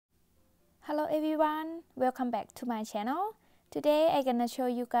Hello everyone, welcome back to my channel. Today I'm gonna show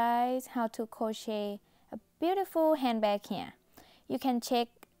you guys how to crochet a beautiful handbag here. You can check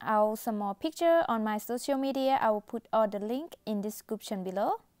out some more pictures on my social media. I will put all the link in the description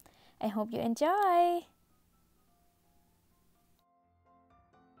below. I hope you enjoy.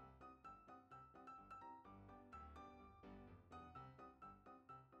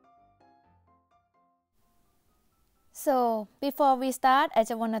 So before we start, I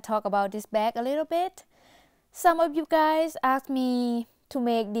just want to talk about this bag a little bit. Some of you guys asked me to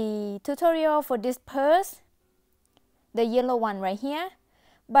make the tutorial for this purse, the yellow one right here.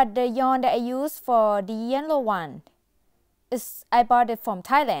 But the yarn that I use for the yellow one is I bought it from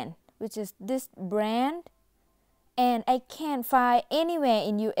Thailand, which is this brand, and I can't find anywhere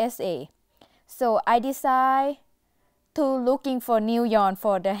in USA. So I decided to looking for new yarn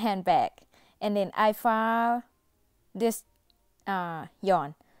for the handbag, and then I found this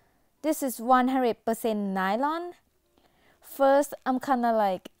yarn. This is 100% nylon. First, I'm kind of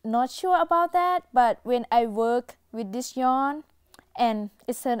like not sure about that, but when I work with this yarn and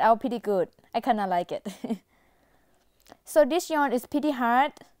it turned out pretty good, I kind of like it. So this yarn is pretty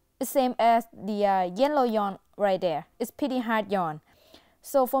hard, the same as the yellow yarn right there. It's pretty hard yarn.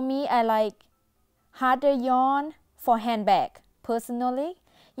 So for me, I like harder yarn for handbag. Personally,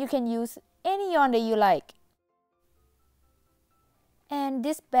 you can use any yarn that you like. And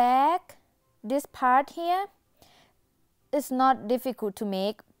this bag, this part here, is not difficult to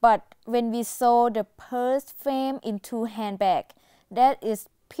make, but when we sew the purse frame into handbag, that is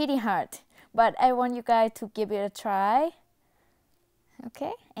pretty hard. But I want you guys to give it a try.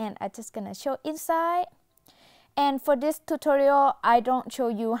 Okay, and I'm just gonna show inside. And for this tutorial, I don't show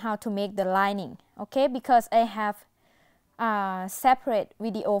you how to make the lining, okay, because I have a separate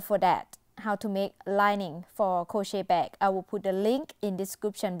video for that. How to make lining for crochet bag. I will put the link in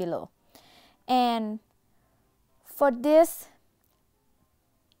description below. And for this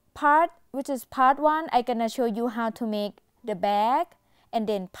part, which is part 1, I'm gonna show you how to make the bag, and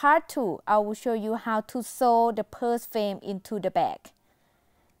then part 2, I will show you how to sew the purse frame into the bag.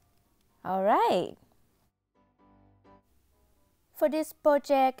 Alright, for this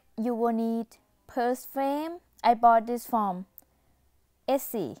project you will need purse frame. I bought this from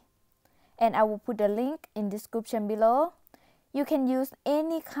Etsy, and I will put the link in description below. You can use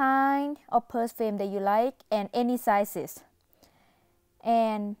any kind of purse frame that you like and any sizes.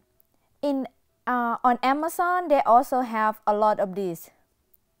 And on Amazon, they also have a lot of these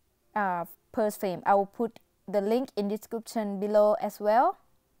purse frame. I will put the link in description below as well.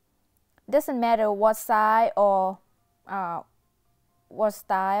 Doesn't matter what size or what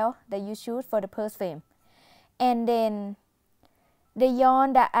style that you choose for the purse frame. And then the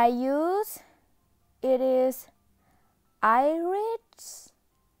yarn that I use, it is Iris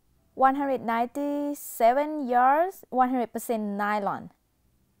 197 yards, 100% nylon.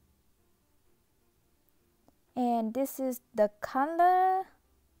 And this is the color,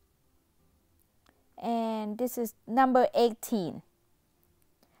 and this is number 18.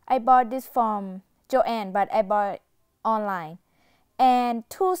 I bought this from Joanne, but I bought it online. And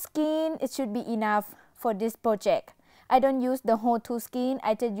 2 skein, it should be enough for this project. I don't use the whole 2 skein,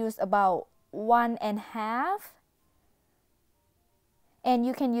 I just use about 1.5. And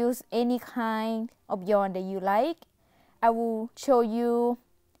you can use any kind of yarn that you like. I will show you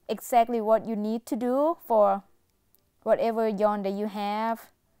exactly what you need to do for whatever yarn that you have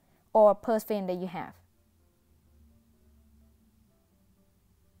or purse frame that you have.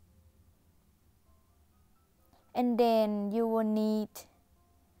 And then you will need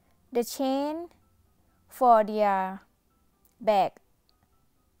the chain for the bag.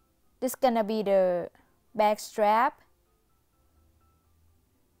 This is gonna be the bag strap.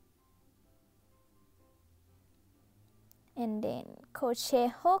 And then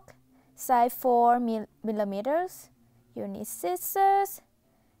crochet hook, size 4 millimeters. You need scissors,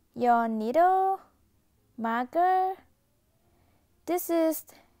 your needle, marker. This is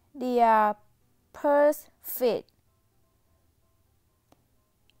the purse fit.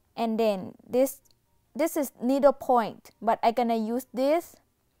 And then this is needle point, but I'm gonna use this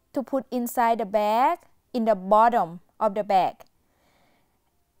to put inside the bag, in the bottom of the bag.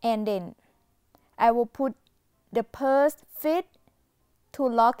 And then I will put the purse fit to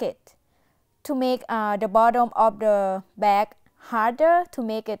lock it, to make the bottom of the bag harder, to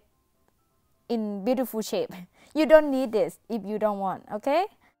make it in beautiful shape. You don't need this if you don't want, okay?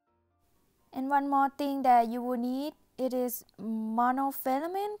 And one more thing that you will need, it is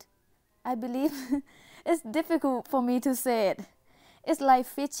monofilament. I believe it's difficult for me to say it. It's like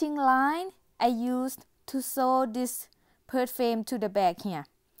fishing line I used to sew this purse frame to the bag here.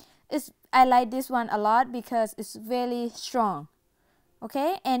 I like this one a lot because it's very strong.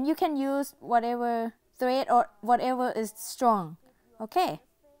 Okay, and you can use whatever thread or whatever is strong. Okay,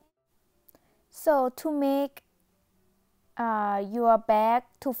 so to make your bag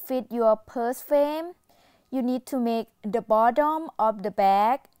to fit your purse frame, you need to make the bottom of the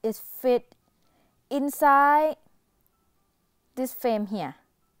bag is fit inside this frame here.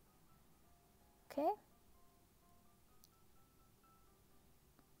 Okay,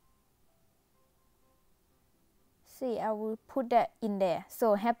 see, I will put that in there,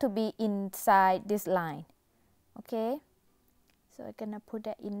 so have to be inside this line. Okay, so I'm gonna put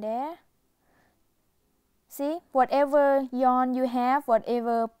that in there. See, whatever yarn you have,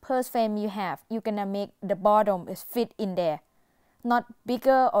 whatever purse frame you have, you're gonna make the bottom is fit in there, not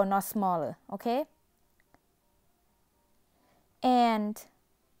bigger or not smaller. Okay, and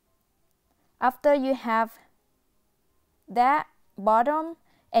after you have that bottom,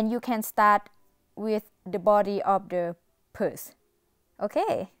 and you can start with the body of the purse.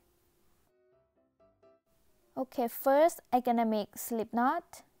 Okay, first I'm gonna make slip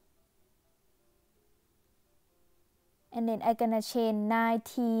knot, and then I'm gonna chain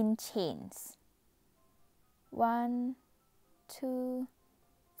 19 chains. 1, 2,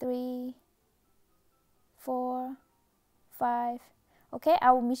 3, 4, 5. Okay,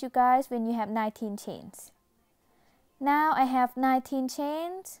 I will meet you guys when you have 19 chains. Now I have 19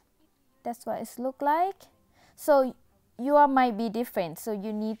 chains. That's what it looks like. So yours might be different, so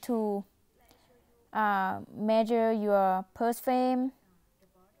you need to measure your purse frame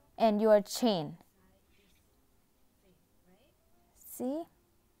and your chain. See,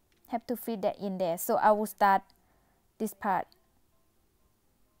 have to fit that in there. So I will start this part.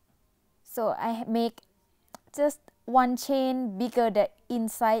 So I make just one chain bigger the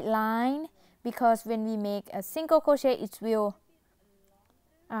inside line, because when we make a single crochet it will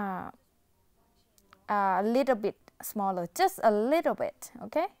a little bit smaller, just a little bit.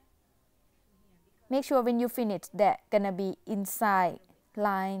 Okay, make sure when you finish that gonna be inside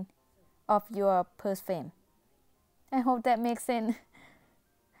line of your purse frame. I hope that makes sense.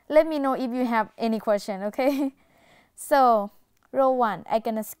 Let me know if you have any question. Okay, so row 1, I'm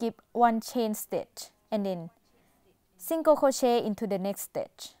gonna skip one chain stitch and then single crochet into the next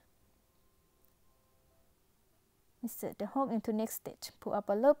stitch. Insert the hook into next stitch, pull up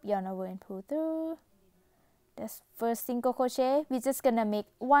a loop, yarn over and pull through. That's first single crochet. We're just gonna make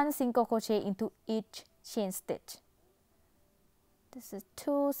one single crochet into each chain stitch. This is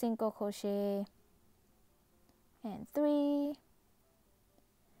 2 single crochet and 3.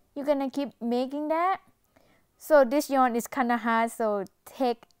 You're gonna keep making that. So this yarn is kind of hard, so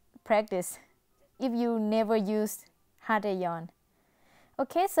take practice if you never used harder yarn.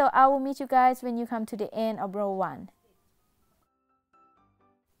 Okay, so I will meet you guys when you come to the end of row 1.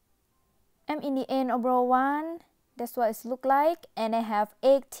 I'm in the end of row 1. That's what it looks like, and I have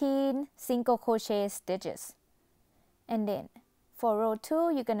 18 single crochet stitches. And then for row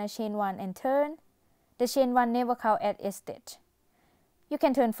 2, you're gonna chain 1 and turn. The chain 1 never count as a stitch. You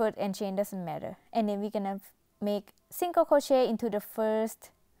can turn first and chain, doesn't matter. And then we're gonna make single crochet into the first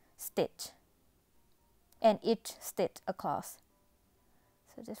stitch and each stitch across.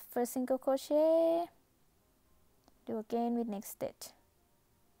 So just first single crochet, do again with next stitch.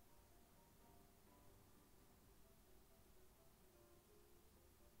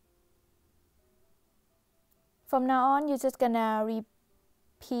 From now on, you're just gonna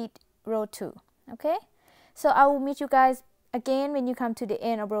repeat row 2. Okay, so I will meet you guys again when you come to the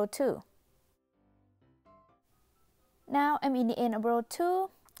end of row 2. Now I'm in the end of row 2,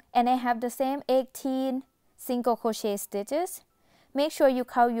 and I have the same 18 single crochet stitches. Make sure you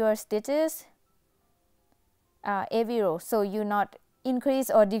count your stitches every row, so you not increase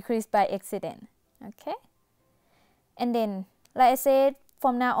or decrease by accident. Okay, and then like I said,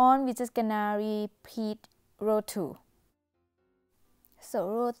 from now on we're just gonna repeat row 2. So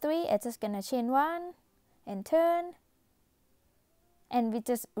row 3, I'm just gonna chain 1 and turn, and we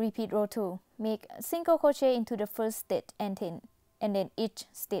just repeat row 2. Make a single crochet into the first stitch and then each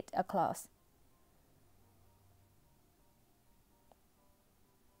stitch across.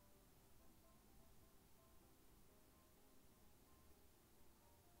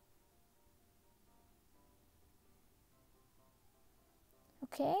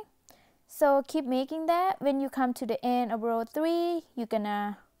 Okay, so keep making that. When you come to the end of row 3, you're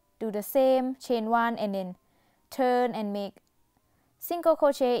gonna do the same, chain 1 and then turn and make single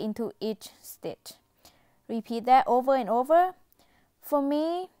crochet into each stitch. Repeat that over and over. For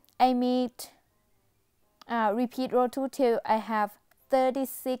me, I repeat row 2 till I have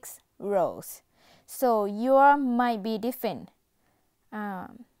 36 rows. So your might be different.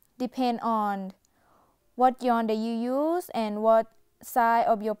 depend on what yarn that you use and what side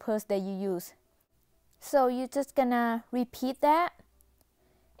of your purse that you use. So you're just gonna repeat that,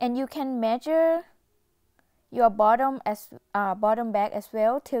 and you can measure your bottom bag as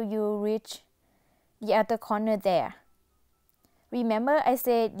well till you reach the other corner there. Remember, I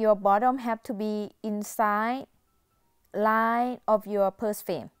said your bottom have to be inside line of your purse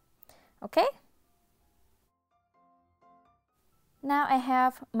frame. Okay? Now I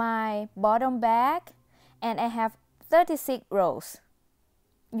have my bottom bag and I have 36 rows.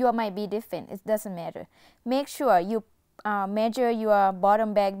 Yours might be different, it doesn't matter. Make sure you measure your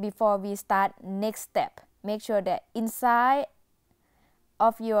bottom bag before we start next step. Make sure that inside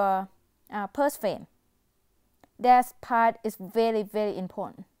of your purse frame, that part is very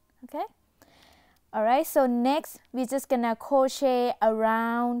important. Okay? Alright, so next we're just gonna crochet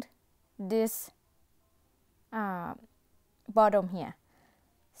around this bottom here.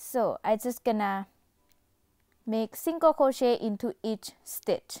 So I just gonna make single crochet into each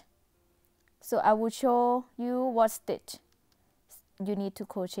stitch. So I will show you what stitch you need to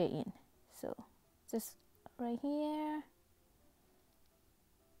crochet in. So just right here,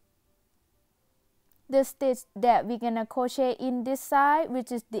 the stitch that we're gonna crochet in this side,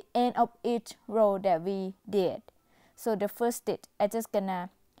 which is the end of each row that we did. So the first stitch I just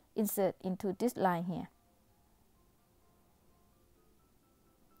gonna insert into this line here.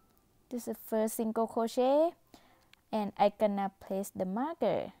 This is the first single crochet, and I gonna place the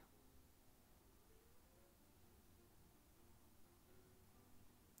marker.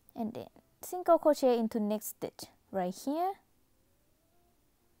 And then single crochet into next stitch right here.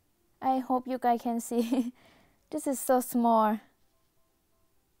 I hope you guys can see. This is so small.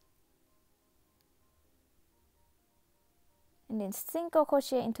 And then single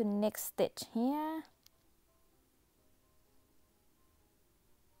crochet into next stitch here.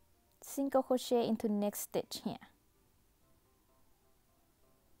 Single crochet into next stitch here.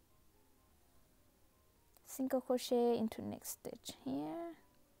 Single crochet into next stitch here.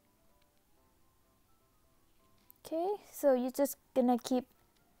 Okay, so you're just gonna keep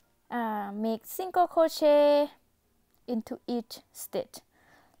make single crochet into each stitch.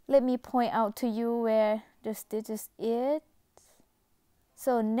 Let me point out to you where the stitches is.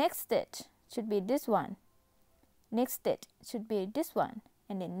 So next stitch should be this one. Next stitch should be this one.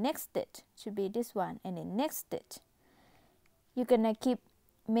 And then next stitch should be this one. And then next stitch. You're gonna keep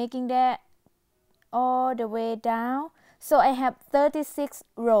making that all the way down. So I have 36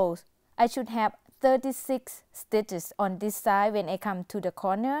 rows. I should have 36 stitches on this side when I come to the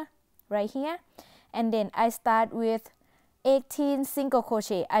corner right here. And then I start with 18 single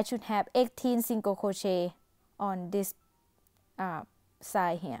crochet. I should have 18 single crochet on this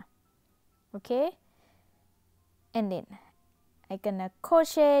side here. Okay, and then I gonna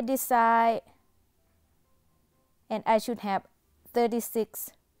crochet this side, and I should have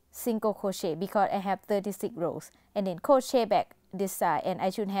 36 single crochet because I have 36 rows, and then crochet back this side, and I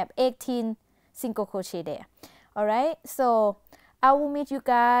should have 18 single crochet there. Alright, so I will meet you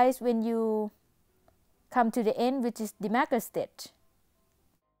guys when you come to the end, which is the marker stitch.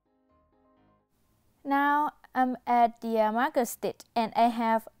 Now I'm at the marker stitch, and I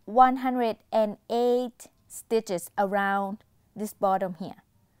have 108 stitches around this bottom here.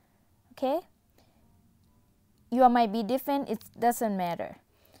 Okay, you might be different, it doesn't matter.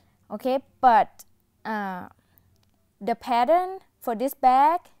 Okay, but the pattern for this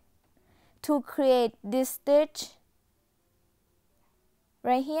bag, to create this stitch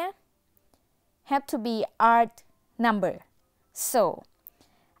right here, have to be odd number. So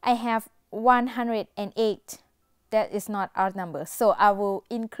I have 108. That is not odd number, so I will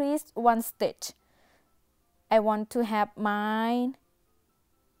increase one stitch. I want to have mine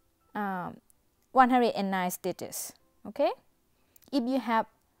 109 stitches. Okay, if you have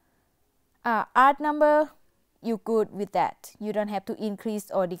odd number, you're good with that. You don't have to increase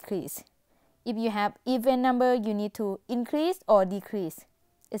or decrease. If you have even number, you need to increase or decrease.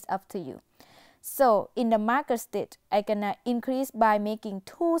 It's up to you. So in the marker stitch, I'm gonna increase by making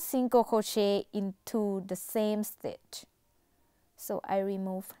 2 single crochet into the same stitch. So I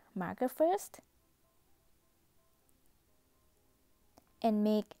remove marker first and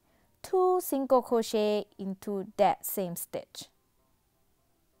make 2 single crochet into that same stitch.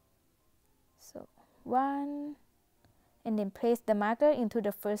 So 1, and then place the marker into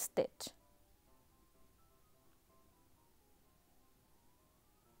the first stitch.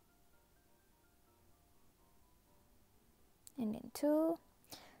 And then 2.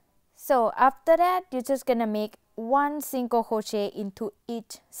 So after that, you're just gonna make 1 single crochet into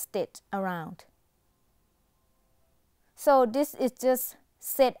each stitch around. So this is just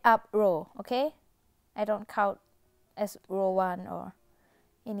set up row, okay? I don't count as row 1 or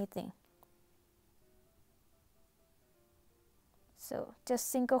anything. So just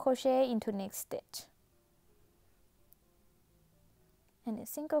single crochet into next stitch, and then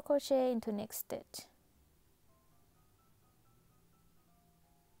single crochet into next stitch.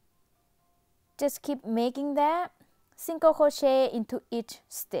 Just keep making that, single crochet into each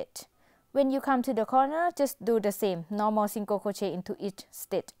stitch. When you come to the corner, just do the same, normal single crochet into each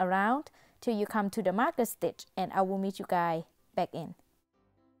stitch around till you come to the marker stitch, and I will meet you guys back in.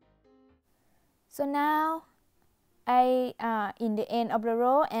 So now I in the end of the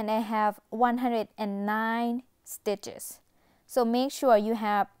row, and I have 109 stitches. So make sure you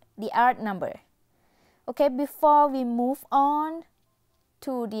have the odd number. Okay, before we move on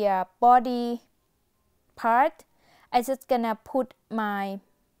to the body part, I just gonna put my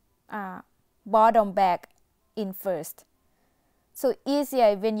bottom bag in first. So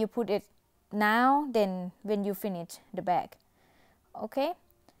easier when you put it now than when you finish the bag. Okay,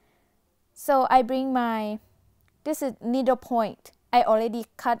 so I bring my, this is needle point. I already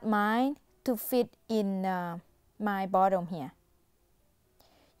cut mine to fit in my bottom here.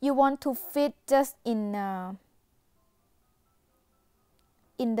 You want to fit just in the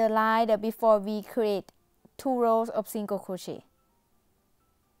line that before we create 2 rows of single crochet.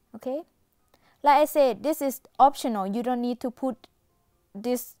 Okay, like I said, this is optional. You don't need to put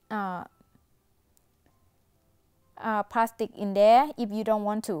this plastic in there if you don't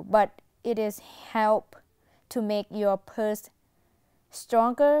want to, but it is help to make your purse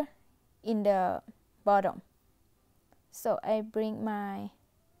stronger in the bottom. So I bring my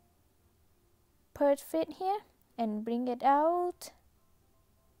purse fit here and bring it out.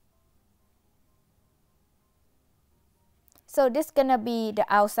 So this is gonna be the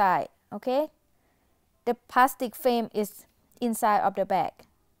outside, okay? The plastic frame is inside of the bag.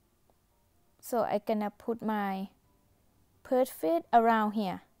 So I'm gonna put my purse fit around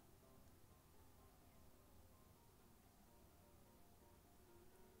here.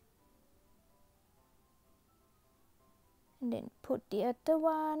 And then put the other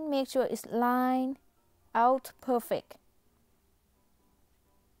one, make sure it's lined out perfect.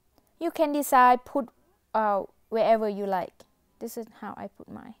 You can decide put wherever you like. This is how I put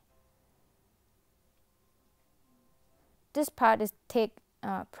mine. This part is take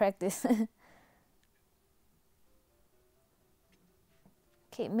practice.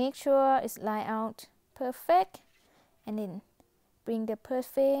 Okay, make sure it's lined out perfect, and then bring the purse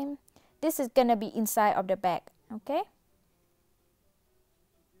frame. This is gonna be inside of the bag, okay?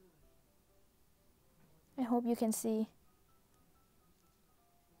 I hope you can see.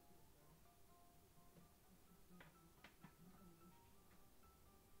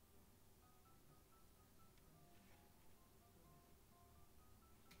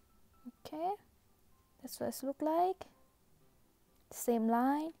 Okay, that's what it looks like. Same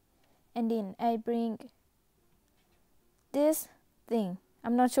line, and then I bring this thing,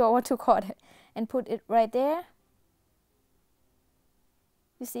 I'm not sure what to call it, and put it right there.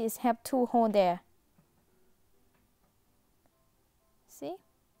 You see, it's have 2 holes there. See?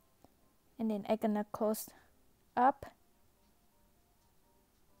 And then I'm gonna close up.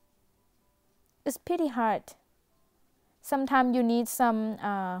 It's pretty hard. Sometimes you need some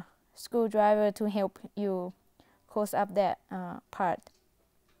screwdriver to help you close up that part.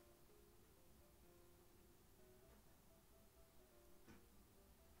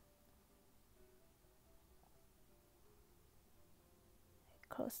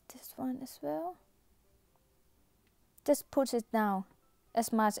 Close this one as well. Just push it down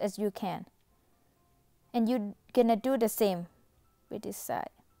as much as you can. And you're gonna do the same with this side.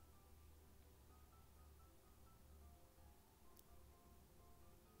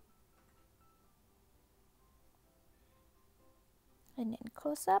 And then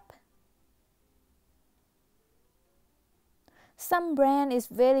close up. Some brand is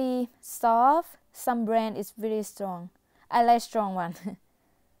very soft, some brand is very strong. I like strong one.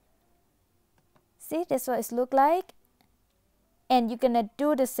 See, that's what it looks like. And you're gonna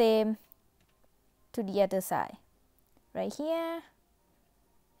do the same to the other side. Right here,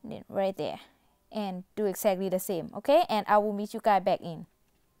 and then right there. And do exactly the same, okay? And I will meet you guys back in.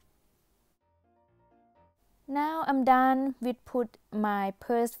 Now I'm done with put my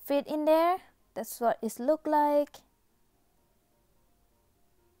purse fit in there. That's what it look like.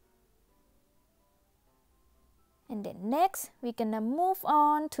 And then next, we're gonna move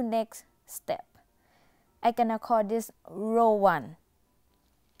on to next step. I'm gonna call this row 1.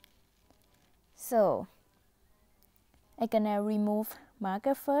 So I'm gonna remove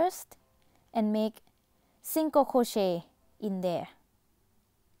marker first and make single crochet in there.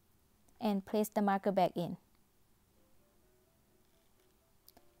 and place the marker back in.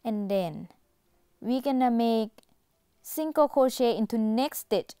 And then we're gonna make single crochet into next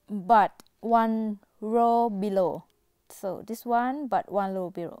stitch but one row below. So this one but one row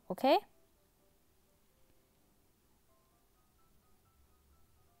below, okay?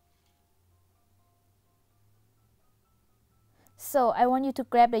 So I want you to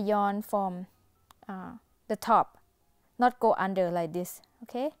grab the yarn from the top, not go under like this,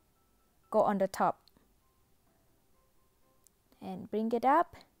 okay? Go on the top and bring it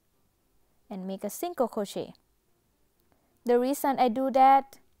up and make a single crochet. The reason I do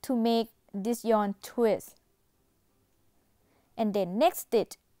that to make this yarn twist. And then next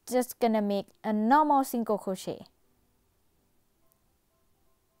stitch, just gonna make a normal single crochet.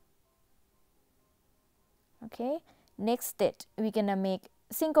 Okay, next stitch we're gonna make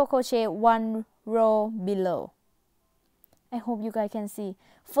single crochet one row below. I hope you guys can see.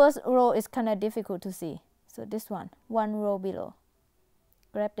 First row is kind of difficult to see, so this one row below.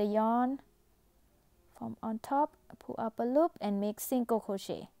 Grab the yarn from on top, pull up a loop and make single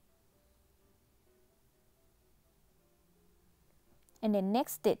crochet. And then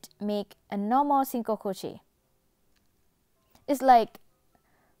next stitch, make a normal single crochet. It's like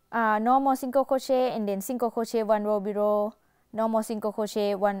normal single crochet and then single crochet one row below, normal single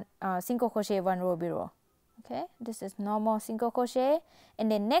crochet one row below. Okay, this is normal single crochet,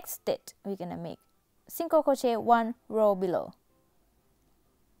 and then next stitch we're gonna make single crochet one row below.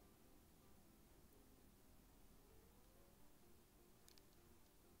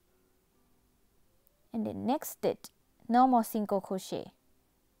 And then next stitch, normal single crochet.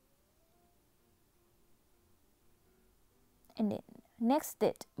 And then next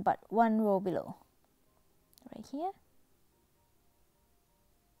stitch but one row below, right here.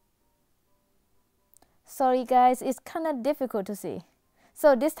 Sorry guys, it's kind of difficult to see.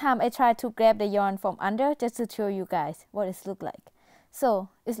 So this time I try to grab the yarn from under just to show you guys what it looks like. So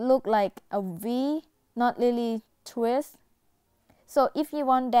it looks like a V, not really twist. So if you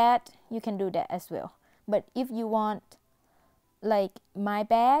want that, you can do that as well. But if you want like my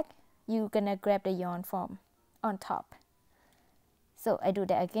bag, you're gonna grab the yarn from on top. So I do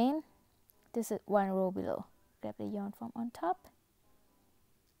that again. This is one row below. Grab the yarn from on top.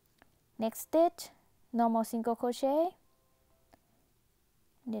 Next stitch, normal single crochet.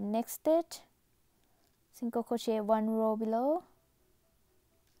 And then next stitch, single crochet one row below.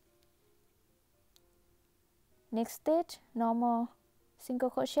 Next stitch, normal single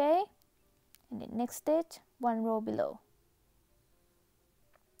crochet. And then next stitch, one row below.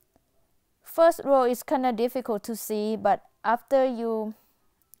 First row is kind of difficult to see, but after you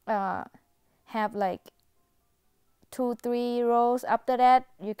have like 2-3 rows after that,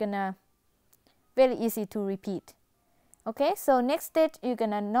 you're gonna very easy to repeat. Okay, so next stitch you're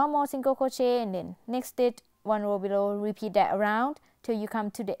gonna normal single crochet, and then next stitch one row below, repeat that around till you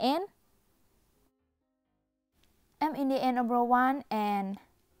come to the end. I'm in the end of row 1 and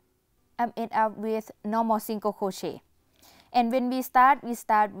I'm end up with normal single crochet. And when we start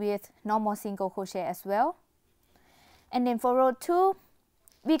with normal single crochet as well. And then for row 2,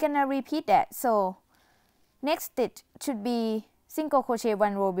 we're gonna repeat that. So next stitch should be single crochet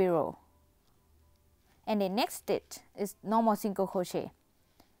one row below. And then next stitch is normal single crochet.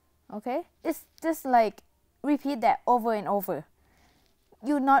 Okay, it's just like repeat that over and over.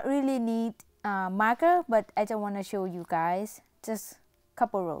 You not really need marker, but I just want to show you guys just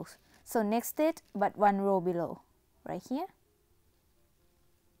couple rows. So next stitch but one row below, right here.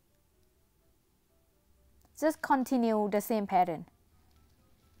 Just continue the same pattern.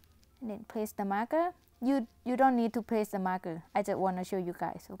 And then place the marker. You don't need to place the marker. I just want to show you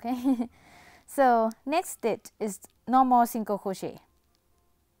guys, okay? So next stitch is normal single crochet.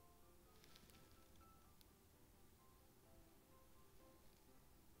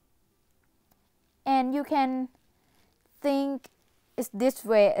 And you can think it's this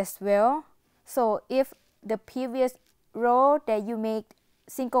way as well. So if the previous row that you make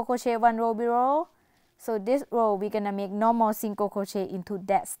single crochet one row below, so this row we're gonna make normal single crochet into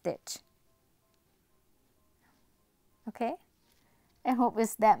that stitch. Okay, I hope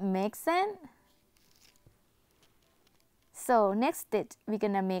that makes sense. So next stitch we're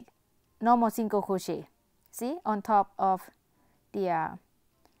gonna make normal single crochet, see, on top of the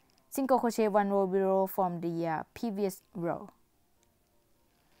single crochet one row below from the previous row.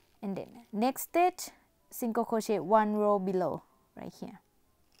 And then next stitch, single crochet one row below, right here.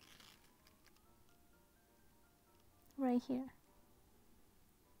 Right here.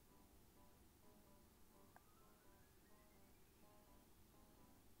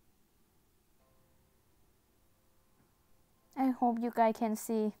 I hope you guys can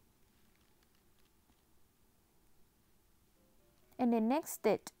see. and then next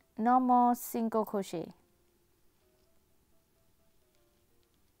stitch normal single crochet,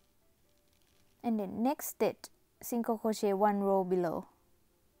 and then next stitch single crochet 1 row below,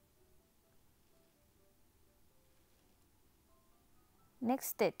 next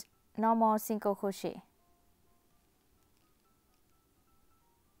stitch normal single crochet,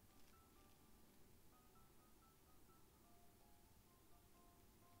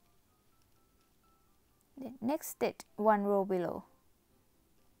 then next stitch 1 row below,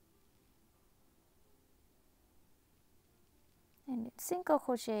 and then single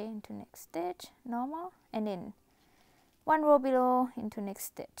crochet into next stitch normal, and then 1 row below into next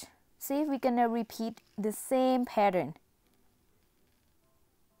stitch. See, we're gonna repeat the same pattern.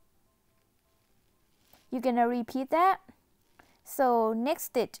 You're gonna repeat that. So next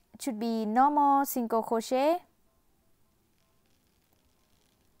stitch should be normal single crochet,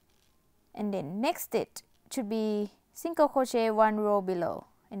 and then next stitch should be single crochet 1 row below,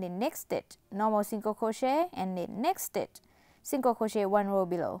 and then next stitch normal single crochet, and then next stitch single crochet 1 row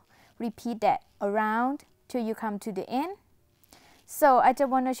below. Repeat that around till you come to the end. So I just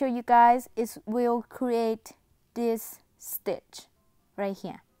want to show you guys, it will create this stitch right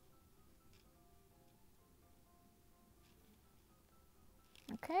here.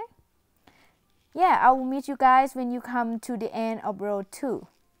 Okay, yeah, I will meet you guys when you come to the end of row 2.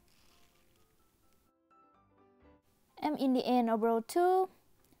 I'm in the end of row 2,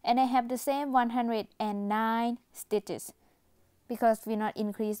 and I have the same 109 stitches because we not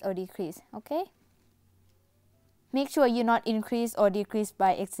increase or decrease. Okay, make sure you not increase or decrease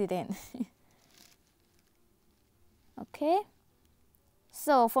by accident. Okay,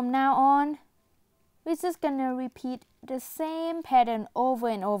 so from now on we're just gonna repeat the same pattern over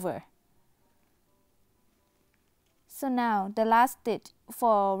and over. So now the last stitch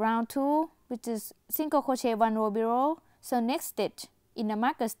for round 2, which is single crochet 1 row below. So next stitch in the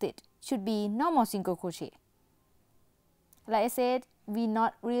marker stitch should be normal single crochet. Like I said, we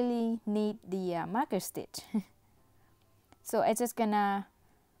not really need the marker stitch. So I just gonna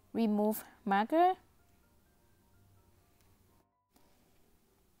remove marker,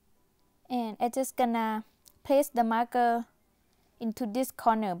 and I just gonna place the marker into this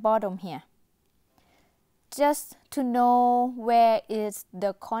corner bottom here, just to know where is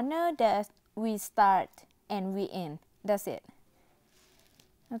the corner that we start and we end. That's it.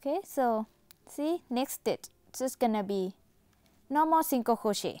 Okay, so see, next stitch just gonna be normal single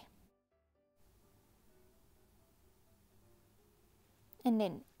crochet, and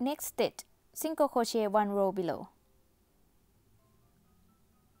then next stitch single crochet 1 row below,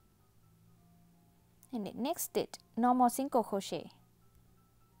 and then next stitch normal single crochet,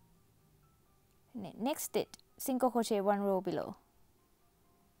 and then next stitch single crochet 1 row below.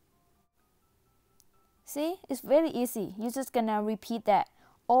 See, it's very easy. You're just gonna repeat that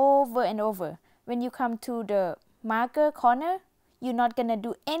over and over. When you come to the marker corner, you're not gonna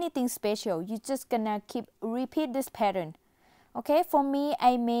do anything special. You're just gonna repeat this pattern. Okay, for me,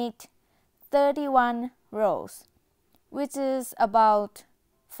 I made 31 rows, which is about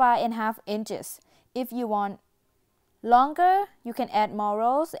 5.5 inches. If you want longer, you can add more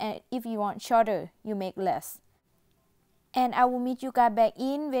rows, and if you want shorter, you make less. And I will meet you guys back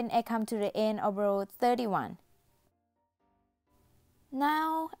in when I come to the end of row 31.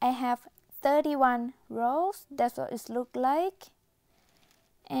 Now I have 31 rows. That's what it looks like.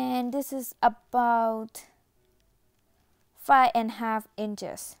 And this is about 5.5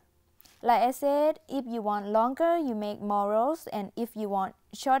 inches. Like I said, if you want longer, you make more rows, and if you want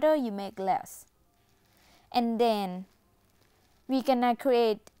shorter, you make less. And then we're gonna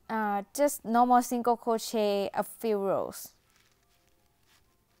create just normal single crochet a few rows.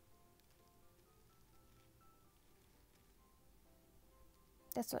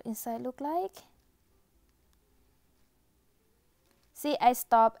 That's what inside look like. See, I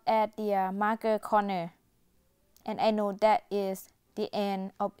stop at the marker corner, and I know that is the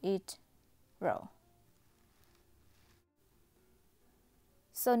end of each row.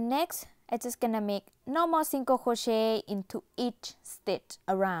 So next, I'm just gonna make normal single crochet into each stitch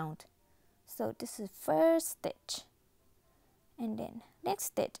around. So this is first stitch, and then next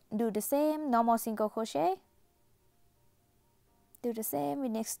stitch do the same normal single crochet, do the same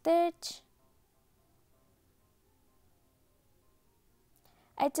with next stitch.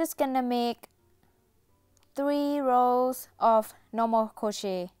 I'm just gonna make 3 rows of normal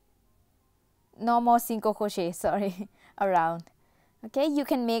single crochet, sorry, around. Okay, you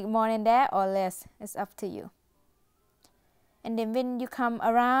can make more than that or less, it's up to you. And then when you come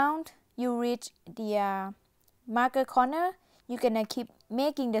around, you reach the marker corner, you're gonna keep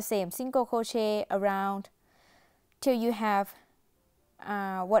making the same single crochet around till you have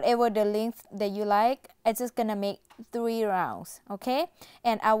whatever the length that you like. I'm just gonna make 3 rounds, okay?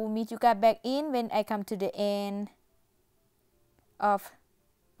 And I will meet you guys back in when I come to the end of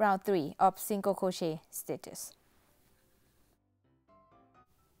round 3 of single crochet stitches.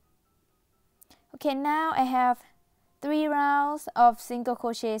 Okay, now I have 3 rounds of single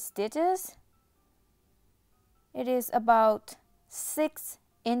crochet stitches. It is about 6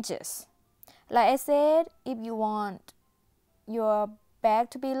 inches. Like I said, if you want your bag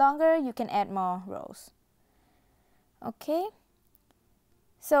to be longer, you can add more rows. Okay,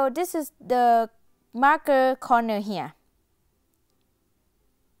 so this is the marker corner here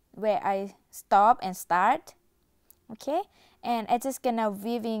where I stop and start. Okay, and I'm just gonna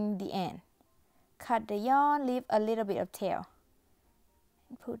weaving the end. Cut the yarn, leave a little bit of tail,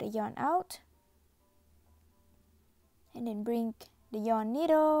 and pull the yarn out, and then bring the yarn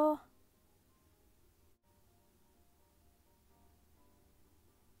needle,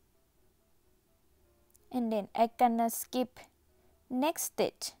 and then I'm gonna skip next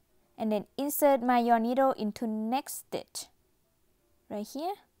stitch and then insert my yarn needle into next stitch right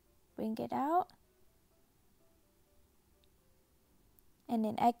here, bring it out, and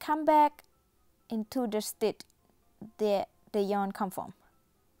then I come back into the stitch that the yarn come from,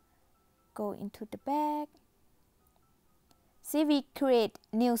 go into the bag. See, we create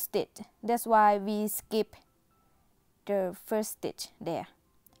new stitch, that's why we skip the first stitch there.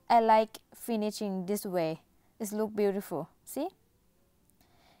 I like finishing this way, it looks beautiful, see?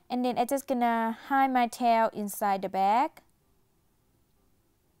 And then I'm just gonna hide my tail inside the bag.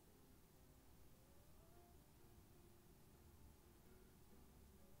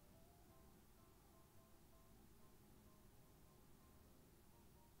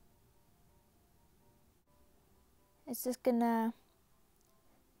 It's just gonna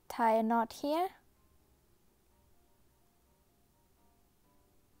tie a knot here.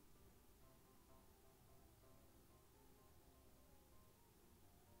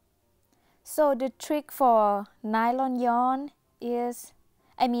 So the trick for nylon yarn is,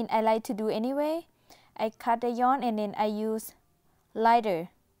 I like to do anyway. I cut the yarn and then I use lighter,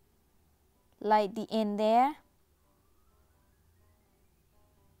 light the end there.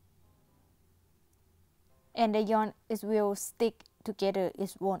 And the yarn will stick together,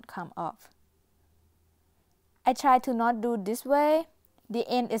 it won't come off. I try to not do this way, the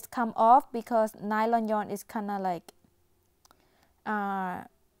end is come off because nylon yarn is kind of like,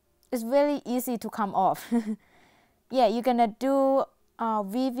 it's very easy to come off. Yeah, you're gonna do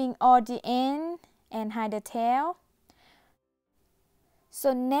weaving all the end and hide the tail.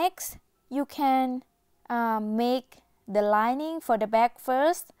 So next, you can make the lining for the back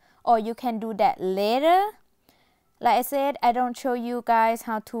first, or you can do that later. Like I said, I don't show you guys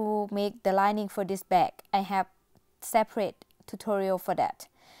how to make the lining for this bag. I have separate tutorial for that.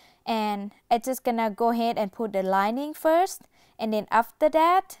 And I'm just gonna go ahead and put the lining first, and then after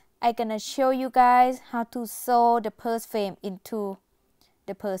that, I'm gonna show you guys how to sew the purse frame into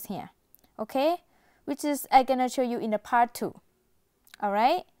the purse here. Okay, which is I'm gonna show you in the part 2.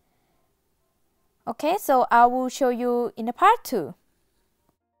 Alright, okay, so I will show you in the part 2.